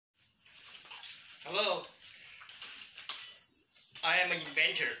Hello, I am an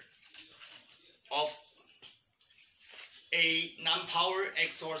inventor of a non-power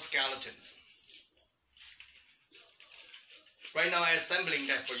exoskeleton. Right now I'm assembling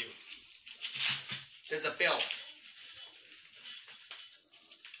that for you. There's a bell.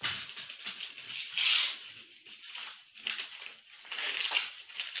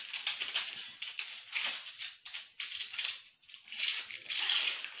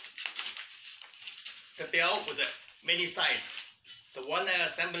 The bell with a mini size. The one I'm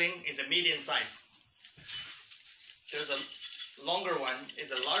assembling is a medium size. There's a longer one,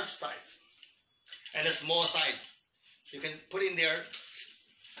 is a large size, and a small size. You can put in there.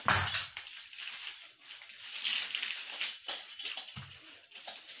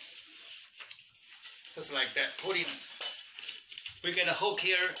 Just like that. Put in. We get a hook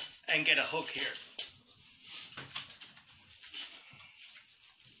here and get a hook here.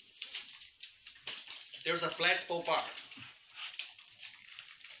 There's a flexible bar.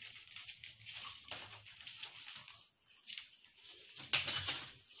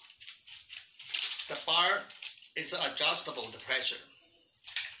 The bar is adjustable, the pressure.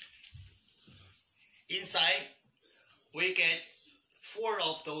 Inside, we get 4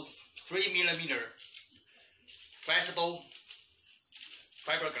 of those 3mm flexible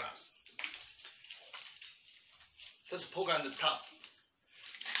fiberglass. Just poke on the top.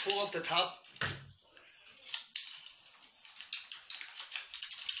 Pull off the top.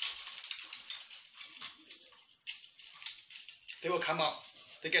 They will come out.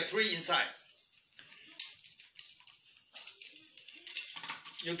 They get 3 inside.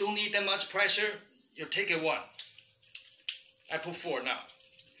 You don't need that much pressure. You take it 1. I put 4 now.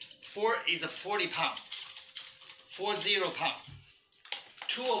 4 is a 40 pound. 40 pound.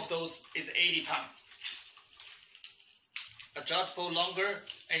 2 of those is 80 pound. Adjustable longer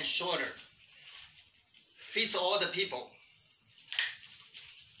and shorter. Fits all the people.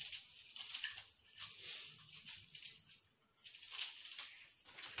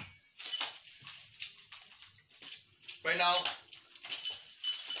 Right now,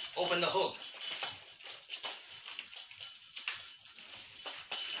 open the hook.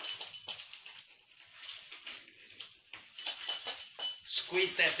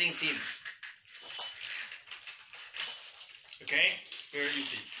 Squeeze that thing in. Okay? Very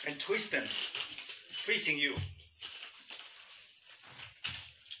easy. And twist them, facing you.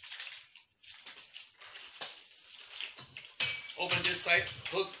 Open this side,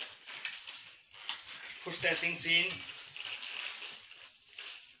 hook. Push that thing in.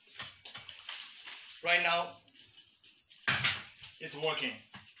 Right now, it's working.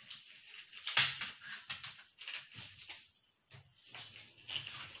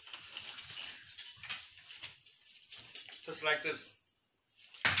 Just like this.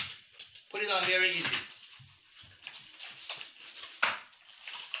 Put it on very easy.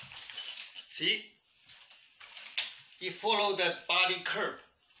 See? You follow the body curve.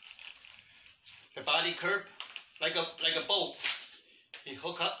 The body curve, like a boat. You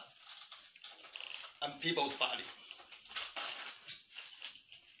hook up on people's body.